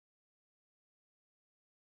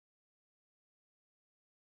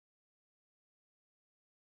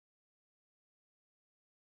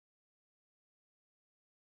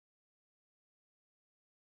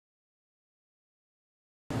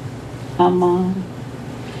amare,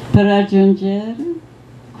 per raggiungere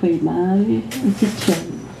quei mari e che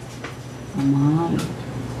cieli. Amare,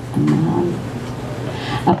 amare,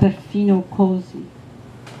 a perfino così,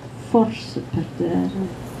 forse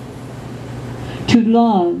perdere. To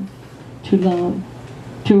love, to love,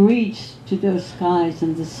 to reach to those skies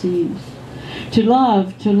and the seas. To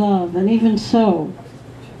love, and even so,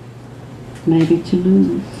 maybe to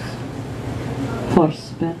lose,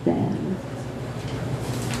 forse perdere.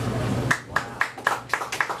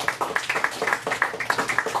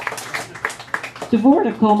 De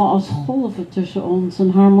woorden komen als golven tussen ons,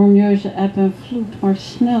 een harmonieuze eb en vloed, maar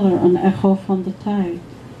sneller een echo van de tijd.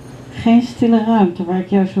 Geen stille ruimte waar ik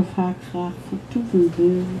jou zo vaak graag vertoeven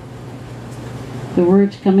wil. The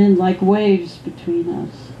words come in like waves between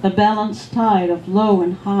us, a balanced tide of low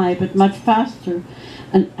and high, but much faster,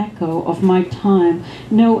 an echo of my time,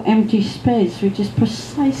 no empty space, which is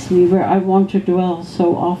precisely where I want to dwell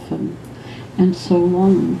so often and so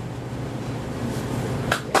long.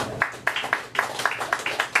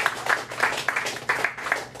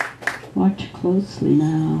 Watch closely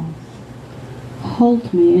now.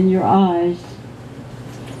 Hold me in your eyes.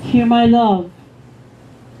 Hear my love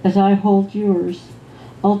as I hold yours,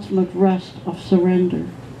 ultimate rest of surrender.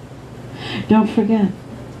 Don't forget,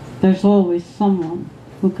 there's always someone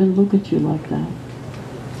who can look at you like that.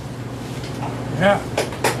 Yeah.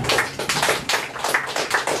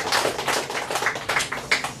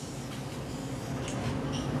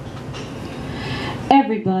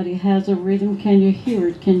 Everybody has a rhythm. Can you hear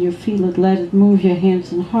it? Can you feel it? Let it move your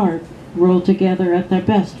hands and heart. Roll together at their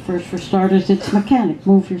best. First, for starters, it's mechanic.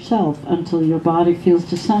 Move yourself until your body feels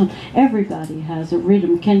the sound. Everybody has a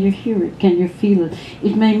rhythm. Can you hear it? Can you feel it?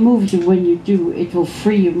 It may move you when you do. It will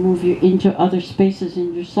free you, move you into other spaces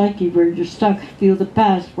in your psyche where you're stuck. Feel the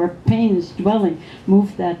past where pain is dwelling.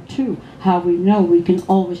 Move that too. How we know we can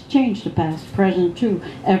always change the past, present too.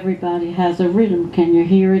 Everybody has a rhythm. Can you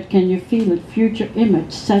hear it? Can you feel it? Future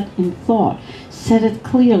image set in thought. Set it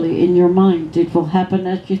clearly in your mind. It will happen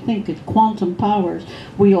as you think it. Quantum powers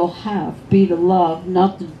we all have. Be the love,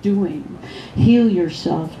 not the doing. Heal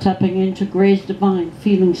yourself, tapping into grace divine,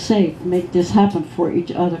 feeling safe. Make this happen for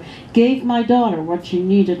each other. Gave my daughter what she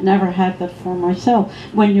needed. Never had that for myself.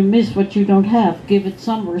 When you miss what you don't have, give it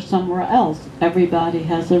somewhere else. Everybody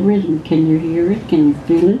has a rhythm. Can you hear it? Can you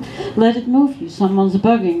feel it? Let it move you. Someone's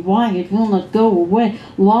bugging. Why? It will not go away.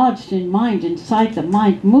 Lodged in mind, inside the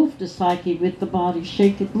mind. Move the psyche with the body.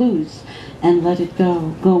 Shake it loose and let it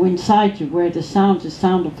go. Go inside you where the sound is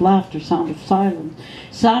sound of laughter, sound of silence,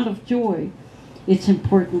 sound of joy. It's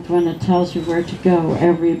important when it tells you where to go.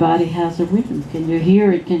 Everybody has a rhythm. Can you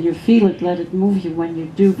hear it? Can you feel it? Let it move you. When you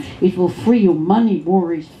do, it will free you. Money,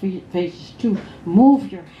 worries, faces too.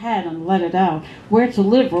 Move your head and let it out. Where to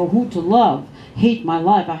live or who to love. Hate my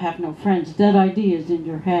life, I have no friends. Dead ideas in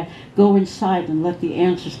your head. Go inside and let the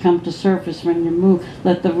answers come to surface when you move.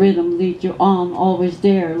 Let the rhythm lead you on, always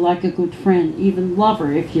there, like a good friend, even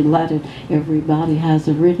lover if you let it. Everybody has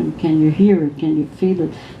a rhythm. Can you hear it? Can you feel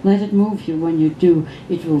it? Let it move you. When you do,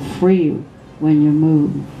 it will free you when you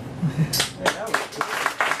move.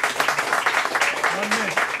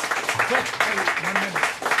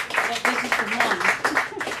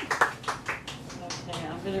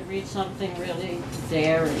 Read something really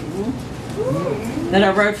daring that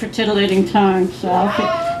I wrote for Titillating Tongues. So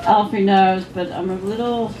Alfie knows, but I'm a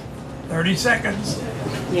little... 30 seconds.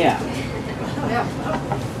 Yeah.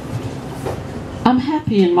 I'm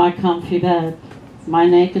happy in my comfy bed. My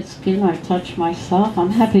naked skin, I touch myself.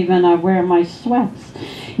 I'm happy when I wear my sweats.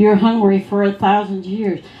 You're hungry for 1,000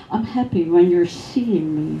 years. I'm happy when you're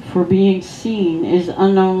seeing me, for being seen is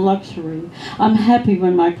unknown luxury. I'm happy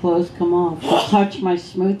when my clothes come off. You touch my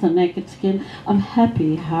smooth and naked skin. I'm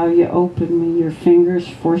happy how you open me, your fingers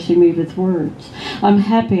forcing me with words. I'm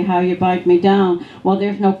happy how you bite me down while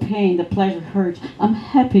there's no pain, the pleasure hurts. I'm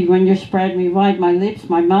happy when you spread me wide, my lips,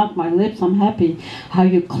 my mouth, my lips. I'm happy how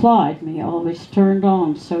you clawed me, always turned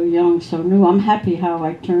on, so young, so new. I'm happy how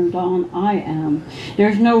I turned on, I am.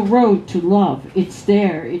 There's no road to love. It's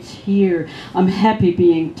there. It's here. I'm happy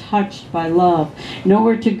being touched by love.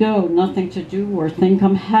 Nowhere to go, nothing to do or think.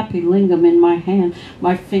 I'm happy lingam in my hand,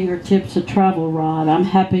 my fingertips a travel rod. I'm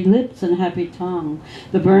happy lips and happy tongue,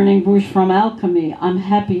 the burning bush from alchemy. I'm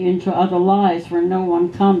happy into other lives where no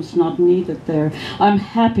one comes, not needed there. I'm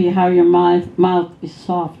happy how your mouth is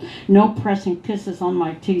soft, no pressing kisses on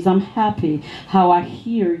my teeth. I'm happy how I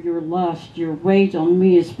hear your lust, your weight on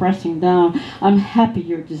me is pressing down. I'm happy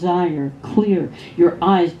your desire, clear, your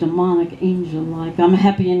eyes demonic, angel-like. I'm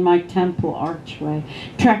happy in my temple archway,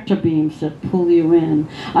 tractor beams that pull you in.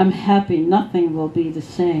 I'm happy nothing will be the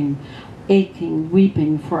same. aching,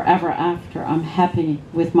 weeping forever after. I'm happy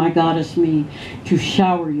with my goddess me to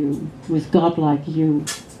shower you with godlike you.